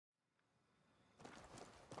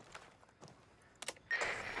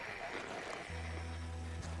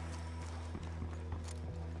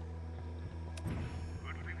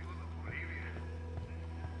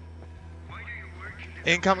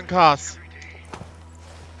Incoming cars.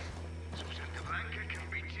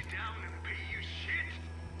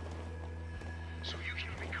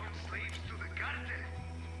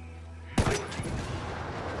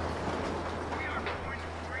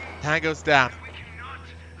 Tango's down.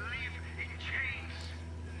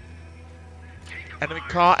 Enemy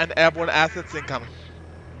car and airborne assets incoming.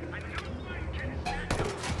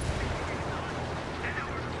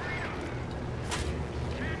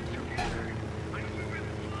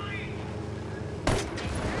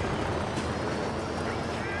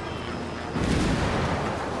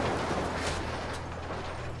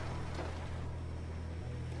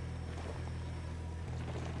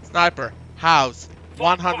 Sniper, house,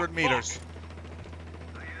 100 meters.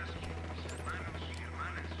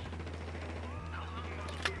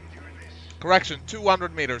 Correction,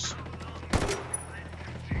 200 meters.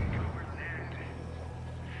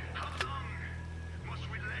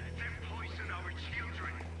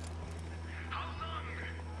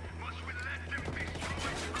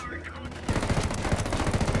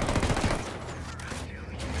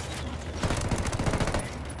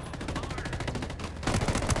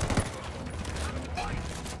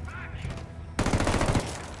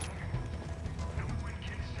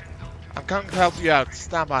 I'm coming to help you out.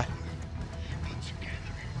 Stand by.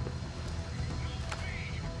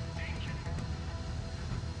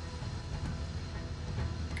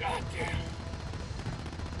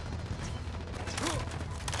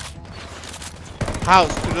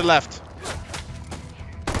 House to the left.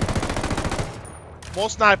 More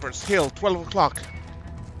snipers. Hill, 12 o'clock.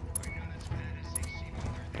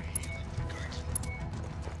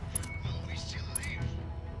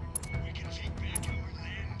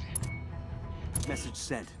 Message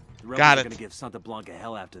sent. The rebels Got are it. gonna give Santa Blanca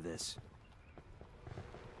hell after this.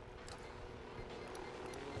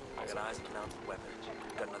 I got eyes on a mounted weapon.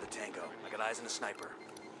 Got another tango. I got eyes on a sniper.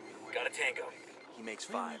 Got a tango. He makes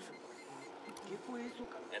 5.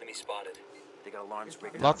 Enemy spotted. They got alarms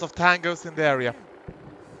rigged. Lots of tangos in the area.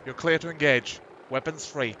 You're clear to engage. Weapons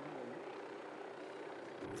free.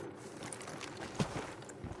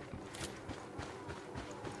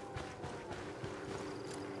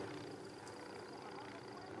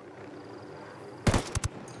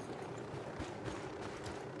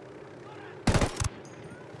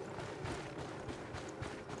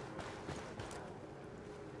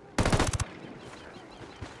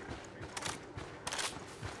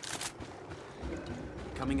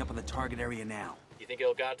 Coming up on the target area now. You think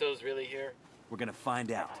El Gato's really here? We're gonna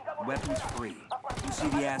find out. Weapons free. You see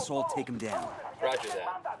the asshole, take him down. Roger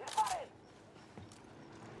that.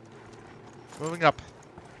 Moving up.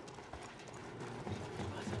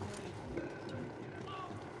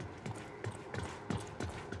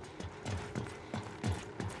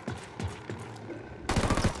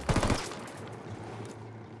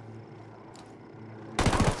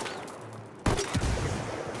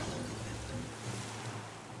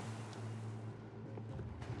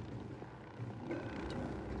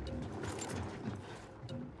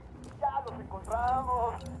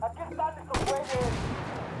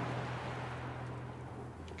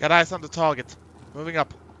 Got eyes on the target. Moving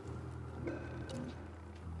up.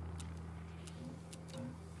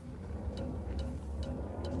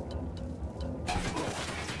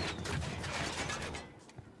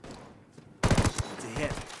 It's a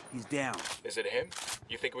hit. He's down. Is it him?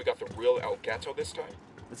 You think we got the real El Gato this time?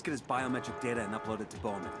 Let's get his biometric data and upload it to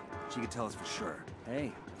Bowman. She can tell us for sure.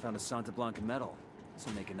 Hey, I found a Santa Blanca medal. This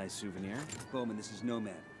will make a nice souvenir. Bowman, this is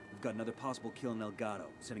Nomad. We've got another possible kill in El Gato.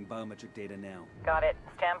 Sending biometric data now. Got it.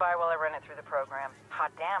 Stand by while I run it through the program.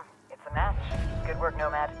 Hot damn, it's a match. Good work,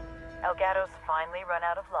 Nomad. El Gato's finally run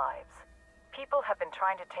out of lives. People have been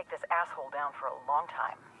trying to take this asshole down for a long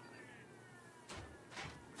time.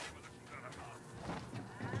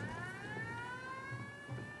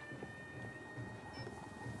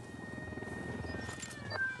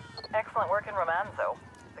 Excellent work in Romanzo.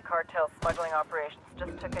 The cartel's smuggling operations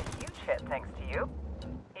just took a huge hit thanks to you.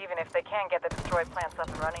 Even if they can get the destroyed plants up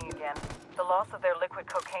and running again, the loss of their liquid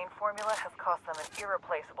cocaine formula has cost them an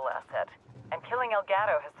irreplaceable asset. And killing El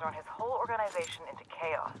Gato has thrown his whole organization into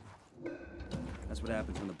chaos. That's what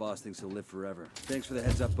happens when the boss thinks he'll live forever. Thanks for the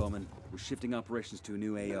heads up, Bowman. We're shifting operations to a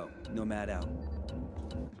new AO. Nomad out.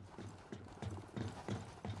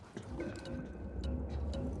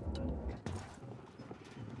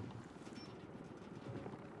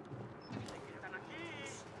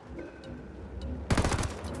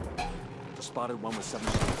 Spotted one with 7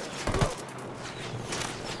 shooters.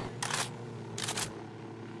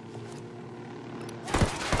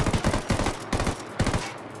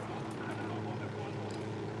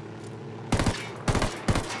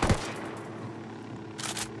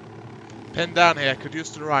 Pinned down here, could use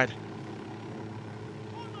the ride.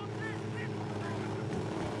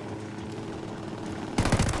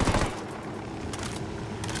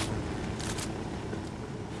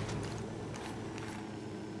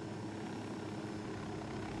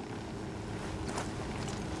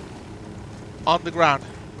 On the ground,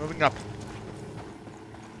 moving up.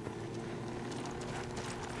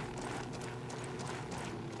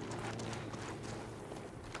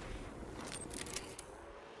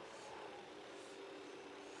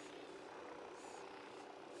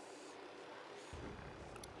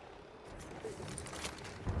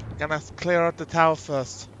 Gonna clear out the tower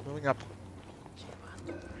first. Moving up.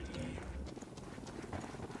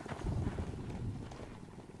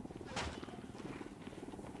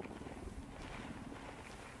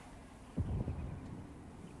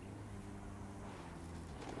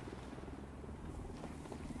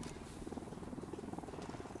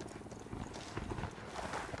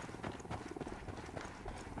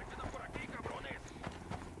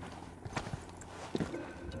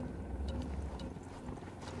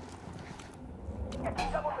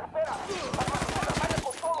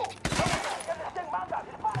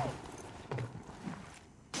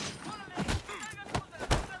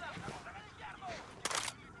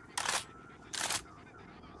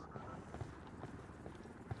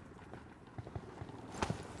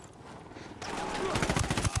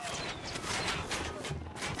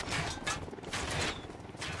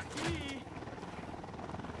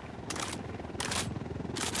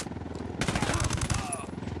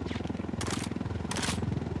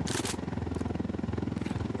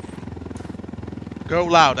 Go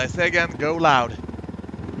loud, I say again, go loud.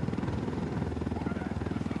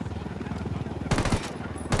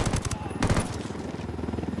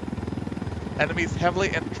 Enemies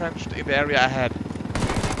heavily entrenched in the area ahead.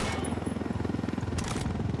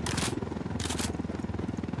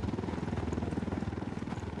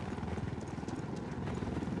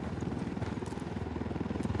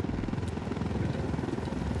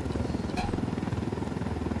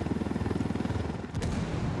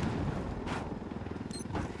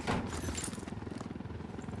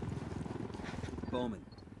 Bowman,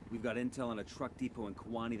 we've got intel on a truck depot in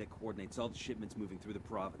Kawani that coordinates all the shipments moving through the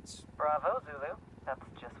province. Bravo, Zulu. That's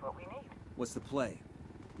just what we need. What's the play?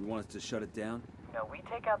 You want us to shut it down? No, we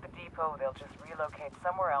take out the depot, they'll just relocate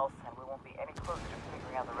somewhere else, and we won't be any closer to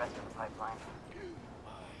figuring out the rest of the pipeline.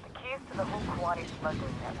 The keys to the whole Kawani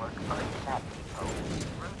smuggling network are in that depot.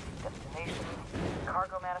 Routes, destinations,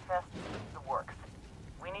 cargo manifests, the works.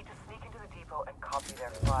 We need to sneak into the depot and copy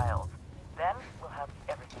their files. Then we'll have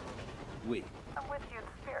everything we need. I'm with you in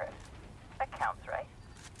spirit. That counts, right?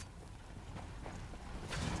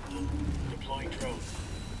 Deploying drone.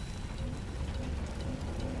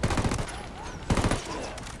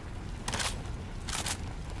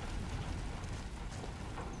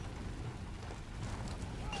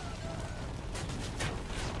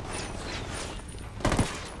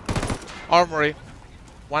 Armory.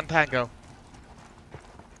 One tango.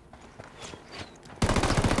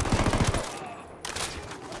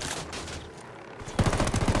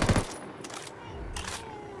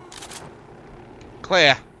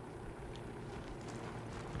 Clear.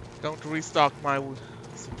 Don't restock my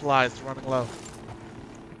supplies, running low.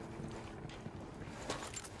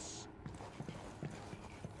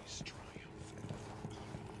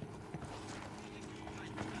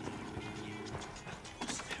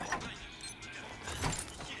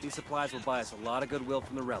 These supplies will buy us a lot of goodwill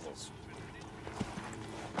from the rebels.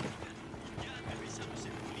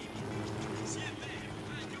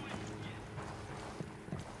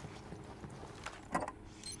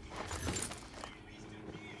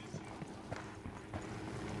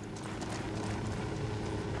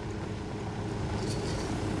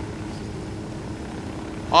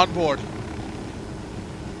 On board.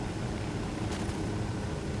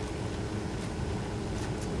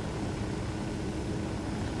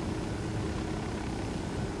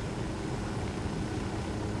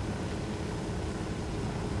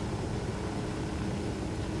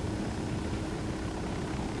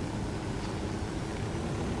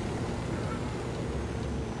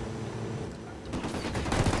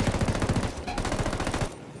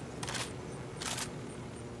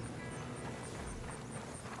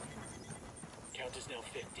 Count is now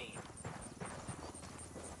 15.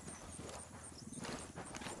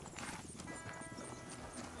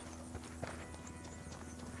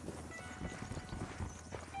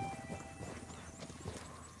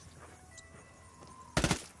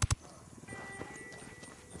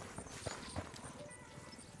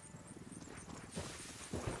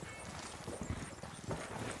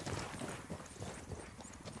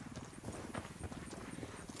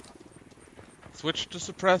 Switch to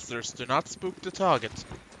suppressors. Do not spook the target.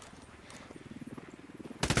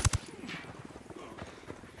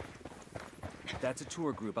 That's a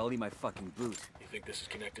tour group. I'll eat my fucking boot. You think this is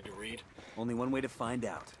connected to Reed? Only one way to find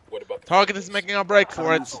out. What about the Target is making a break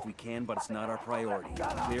for it. If we can, but it's not our priority.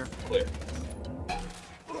 Clear? Clear.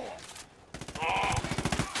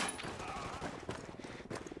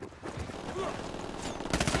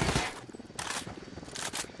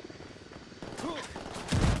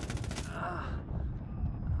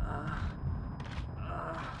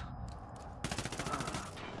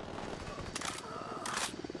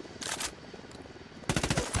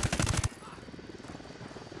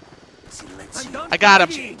 I got him.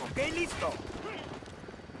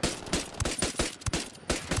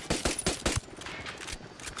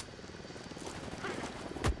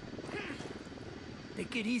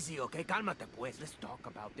 Take it easy, okay? Cálmate, pues. Let's talk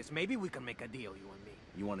about this. Maybe we can make a deal, you and me.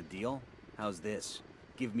 You want a deal? How's this?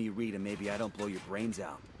 Give me Reed and maybe I don't blow your brains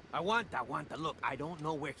out. Aguanta. Look, I don't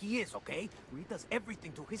know where he is, okay? Reed does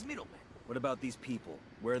everything to his middleman. What about these people?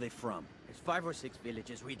 Where are they from? There's 5 or 6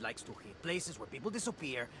 villages Reed likes to hit. Places where people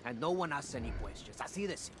disappear and no one asks any questions. Así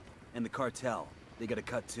de simple. And the cartel? They got a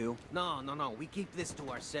cut too? No. We keep this to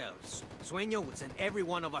ourselves. Sueño would send every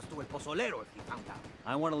one of us to El Pozolero if he found out.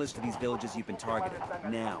 I want a list of these villages you've been targeting.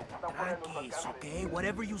 Now. Tranquis, okay?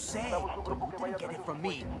 Whatever you say. You didn't get it from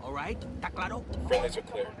me, alright? ¿Está claro? Friendlies are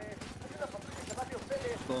clear.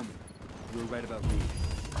 Boom. You were right about Reed.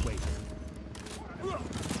 Wait.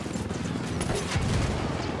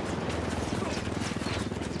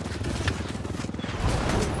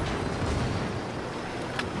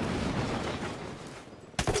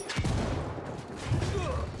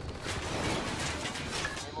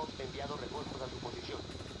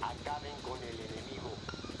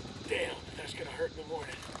 Damn, that's gonna hurt in the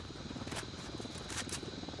morning.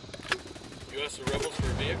 You asked the rebels for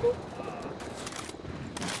a vehicle?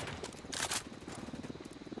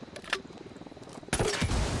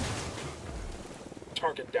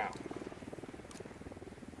 Target down.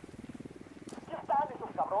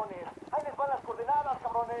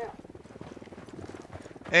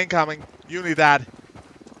 Incoming. Unidad.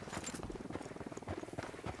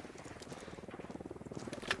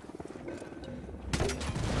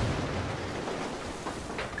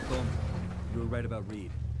 Boom. You were right about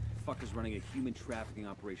Reed. Fucker's running a human trafficking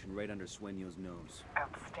operation right under Sueño's nose.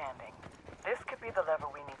 Outstanding. This could be the lever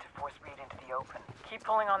we need to force Reed into the open. Keep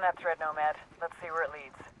pulling on that thread, Nomad. Let's see where it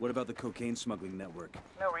leads. What about the cocaine smuggling network?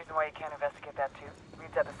 No reason why you can't investigate that too.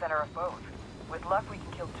 Reed's at the center of both. With luck, we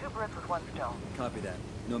can kill 2 birds with 1 stone. Copy that.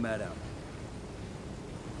 Nomad out.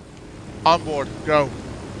 On board. Go.